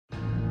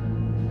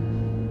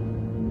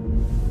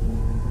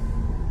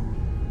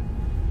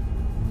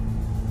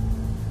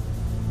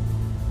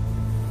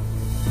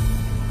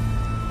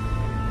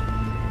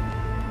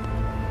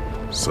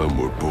Some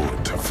were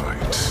born to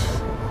fight.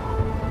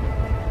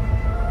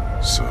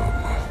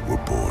 Some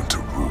were born to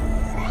rule.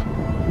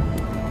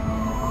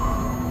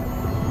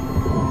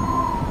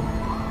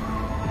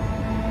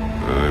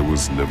 I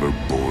was never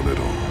born at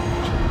all.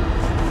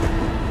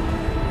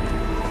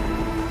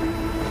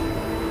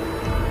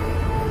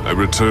 I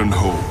returned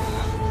home.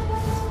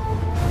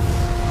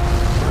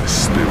 My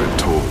spirit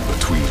torn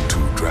between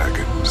two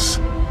dragons.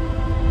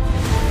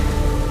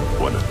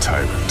 One a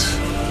tyrant.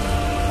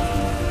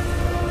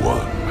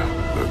 One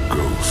a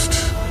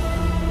ghost.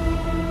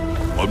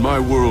 On my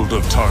world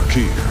of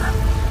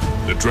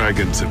Tarkir, the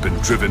dragons have been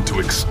driven to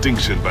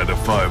extinction by the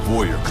 5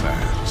 warrior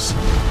clans.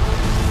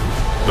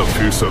 The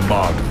fierce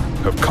Armada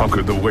have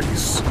conquered the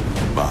wastes.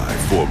 My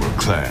former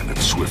clan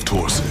of swift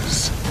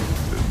horses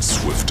and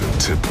swifter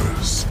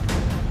tempers.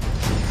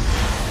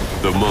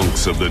 The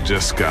monks of the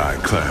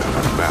Jeskai clan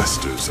are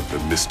masters of the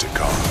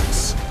mystic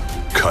arts.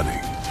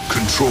 Cunning,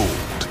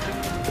 controlled,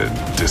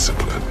 and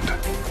disciplined.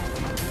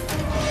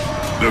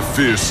 The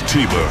fierce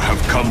Tiber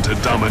have come to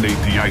dominate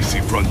the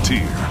icy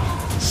frontier.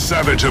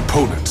 Savage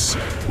opponents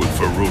with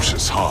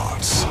ferocious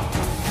hearts.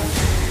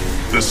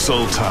 The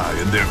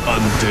Sultai and their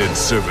undead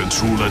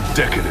servants rule a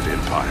decadent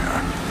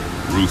empire.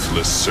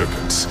 Ruthless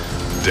serpents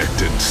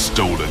decked in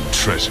stolen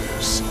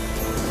treasures.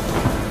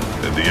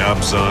 And the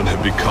Abzan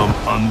have become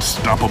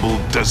unstoppable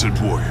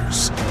desert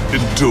warriors.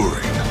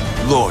 Enduring,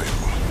 loyal,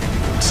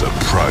 and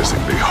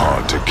surprisingly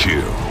hard to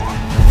kill.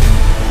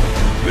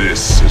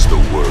 This is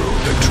the world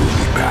that drew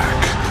me back.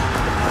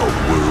 A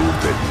world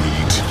that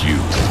needs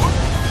you.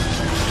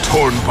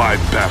 Torn by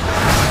battle,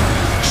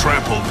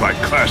 trampled by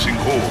clashing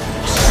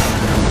hordes,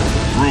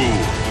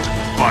 ruled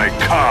by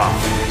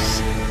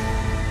Khans.